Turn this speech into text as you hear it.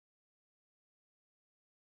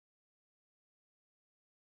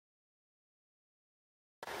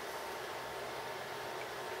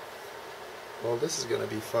Well, this is going to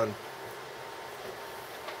be fun.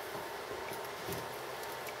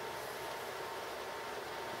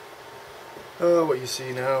 What you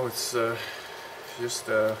see now, it's just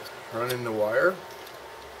running the wire.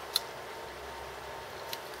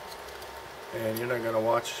 And you're not going to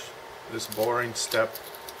watch this boring step,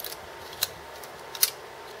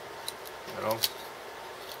 you know.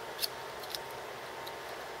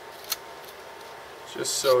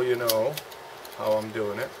 Just so you know how I'm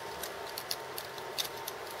doing it.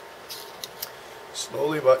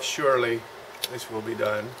 Slowly but surely this will be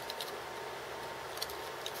done.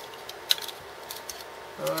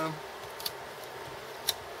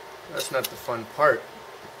 That's not the fun part,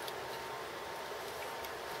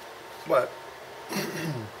 but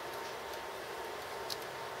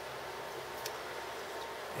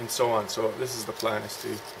and so on. So this is the plan, is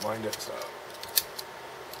to wind it up.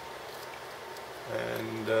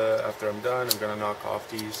 And after I'm done, I'm going to knock off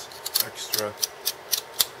these extra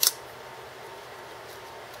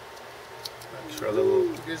little.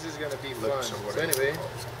 This is going to be fun. So anyway,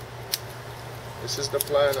 this is the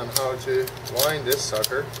plan on how to wind this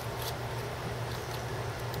sucker.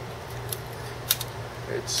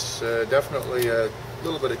 It's definitely a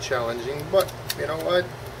little bit of challenging, but you know what?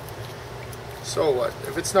 So what?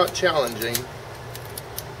 If it's not challenging,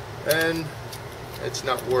 then it's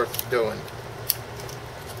not worth doing.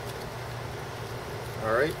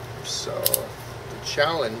 Alright, so the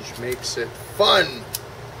challenge makes it fun.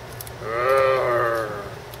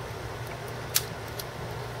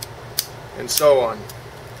 And so on.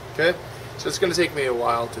 Okay, so it's going to take me a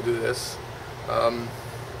while to do this.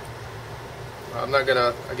 I'm not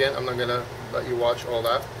gonna let you watch all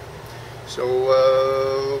that. So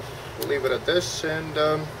we'll leave it at this, and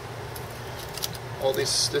all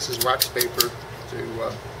this is wax paper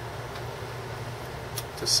to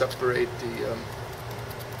separate the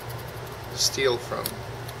steel from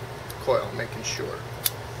coil, making sure.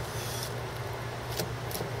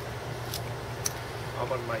 I'm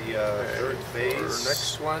on my third phase.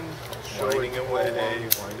 Next one, winding away.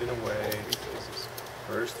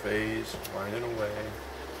 First phase, winding away.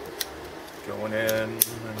 Going in and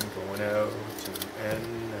going out, and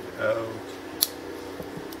in and out.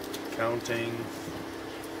 Counting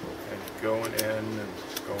and going in and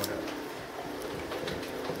going out.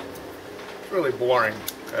 It's really boring.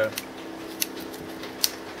 Okay?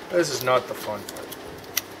 This is not the fun part.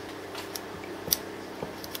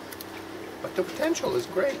 But the potential is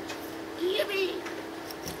great. Yippee!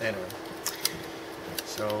 Anyway,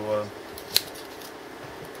 so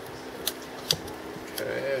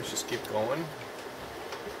okay, let's just keep going.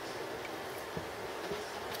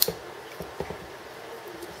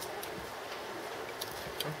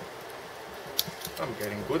 I'm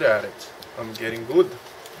getting good at it. I'm getting good.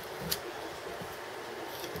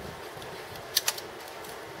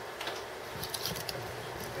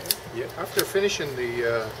 Yeah, after finishing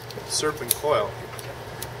the serpen coil,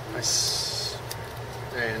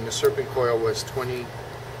 and the serpen coil was 20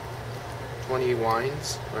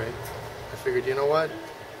 winds, right? I figured, you know what?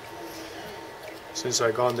 Since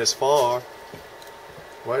I've gone this far,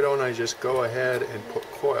 why don't I just go ahead and put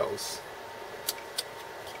coils?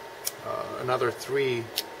 Another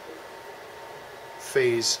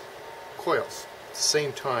 3-phase coils at the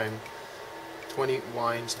same time, 20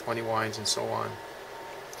 winds, and so on.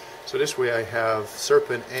 So this way I have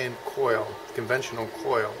serpen and coil, conventional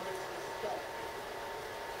coil,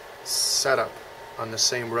 set up on the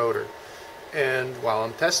same rotor. And while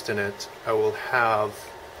I'm testing it, I will have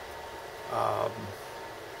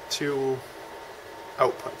two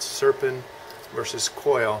outputs, serpen versus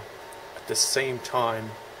coil, at the same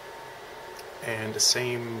time, and the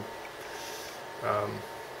same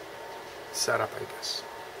setup, I guess.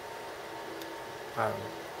 I don't know.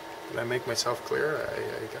 Did I make myself clear?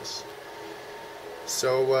 I guess.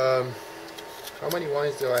 So, how many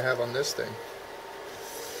winds do I have on this thing?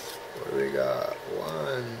 What do we got?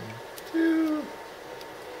 1, 2, 3,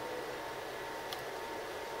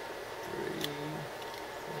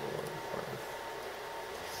 4,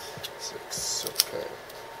 5, 6. Okay.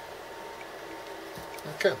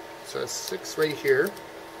 Okay, so that's 6 right here.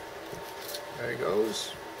 There it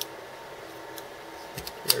goes.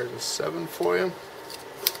 There's a 7 for you.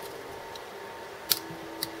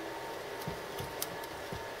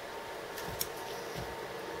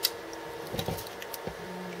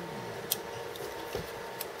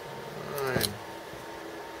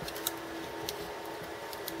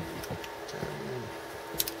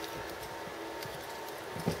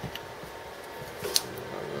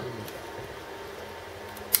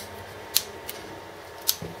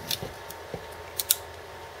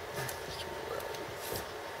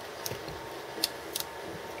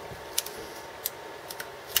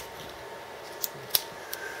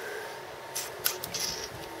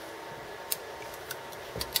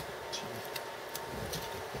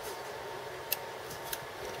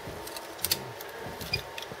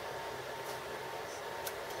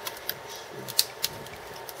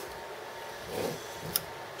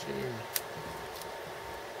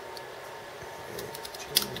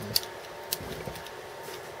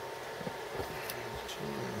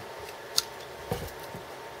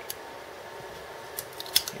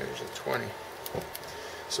 There's a 20.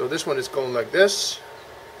 So this one is going like this,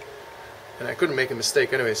 and I couldn't make a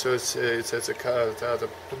mistake anyway. So it's a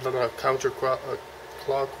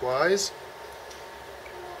counterclockwise,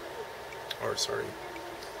 or sorry,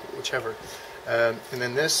 whichever. And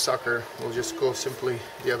then this sucker will just go simply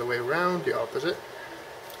the other way around, the opposite,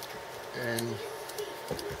 and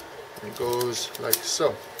it goes like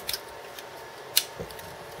so.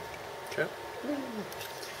 Okay.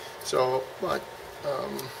 So, but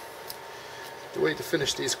the way to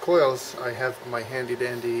finish these coils, I have my handy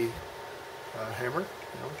dandy hammer,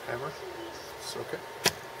 hammer, it's okay,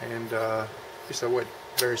 and piece of wood,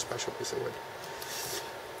 very special piece of wood.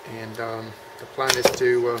 And the plan is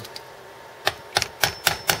to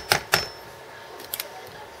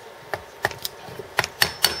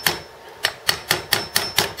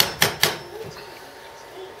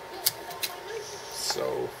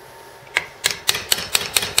so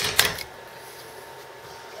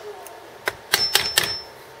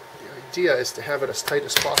the idea is to have it as tight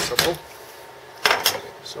as possible.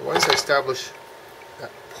 So once I establish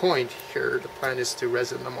that point here, the plan is to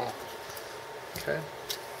resin them all. Okay.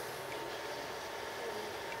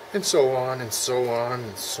 And so on, and so on,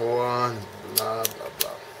 and so on, and blah, blah,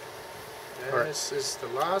 blah. And right. This is the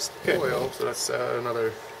last coil, so that's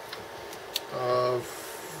another of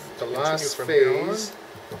the last phase.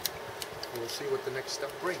 We'll see what the next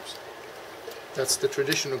step brings. That's the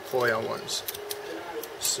traditional coil ones.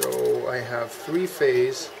 So I have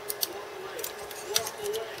 3-phase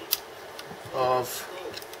of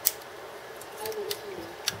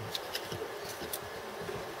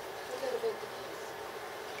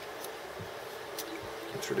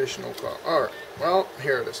traditional coil. Alright, well,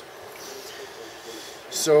 here it is.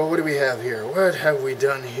 So what do we have here? What have we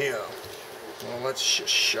done here? Well, let's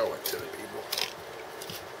just show it to the people.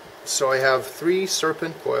 So I have 3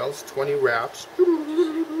 serpen coils, 20 wraps.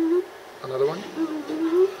 Another one.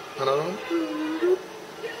 Another one.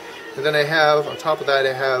 And then I have, on top of that,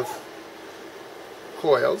 I have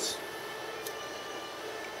coils.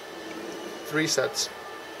 3 sets.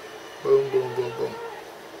 Boom, boom, boom, boom.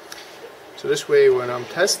 So this way, when I'm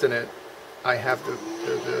testing it, I have the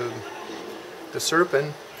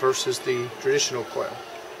serpen versus the traditional coil.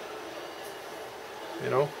 You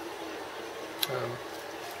know,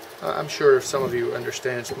 I'm sure some of you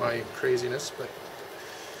understands my craziness, but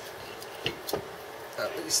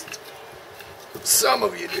at least some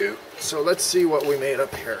of you do. So let's see what we made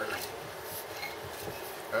up here.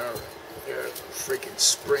 Alright, freaking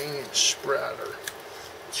spring and spreader.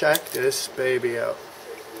 Check this baby out.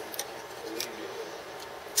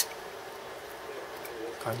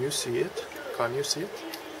 Can you see it? Can you see it?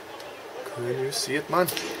 Can you see it, man?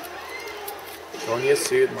 Can you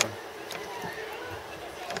see it, man?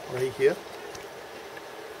 Right here.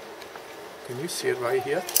 Can you see it right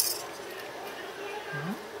here?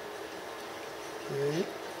 Okay.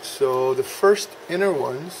 So the first inner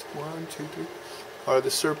ones, 1, 2, 3, are the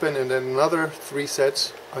serpen, and then another 3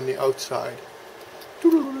 sets on the outside.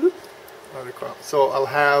 So I'll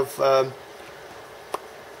have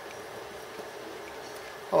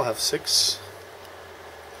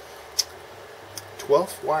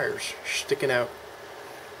 12 wires sticking out.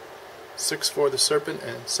 6 for the serpen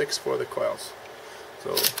and 6 for the coils.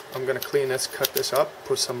 So I'm gonna clean this, cut this up,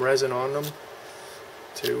 put some resin on them.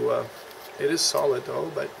 To it is solid though,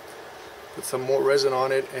 but put some more resin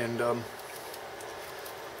on it, and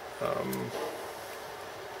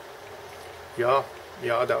yeah,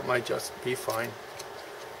 that might just be fine.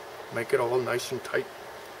 Make it all nice and tight.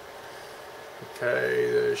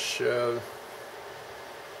 Okay, there's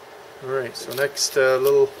alright, so next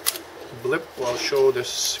little blip, I'll show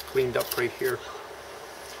this cleaned up right here.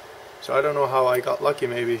 So I don't know how I got lucky,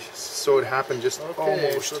 maybe so it happened just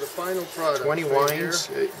almost so the final product 20 winds,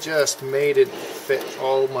 it just made it fit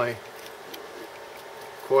all my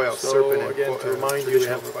coils. So serpen again, to remind you, we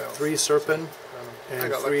have 3 serpen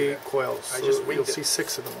and 3 coils. So you'll see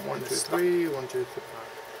 6 of them. 1, 2, 3, 1, 2,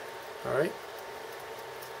 3. Alright.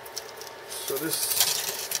 So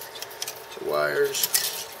this, the wires,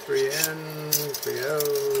 3 in, 3 out,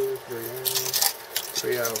 3 in,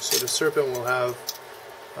 3 out. So the serpen will have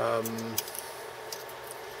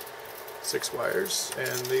 6 wires,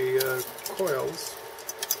 and the coils,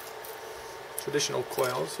 traditional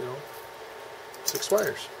coils, 6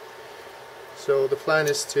 wires. So the plan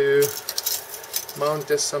is to mount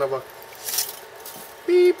this son of a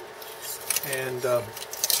beep and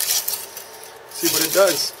see what it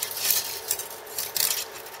does.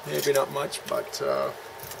 Maybe not much, but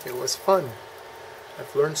it was fun.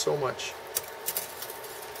 I've learned so much.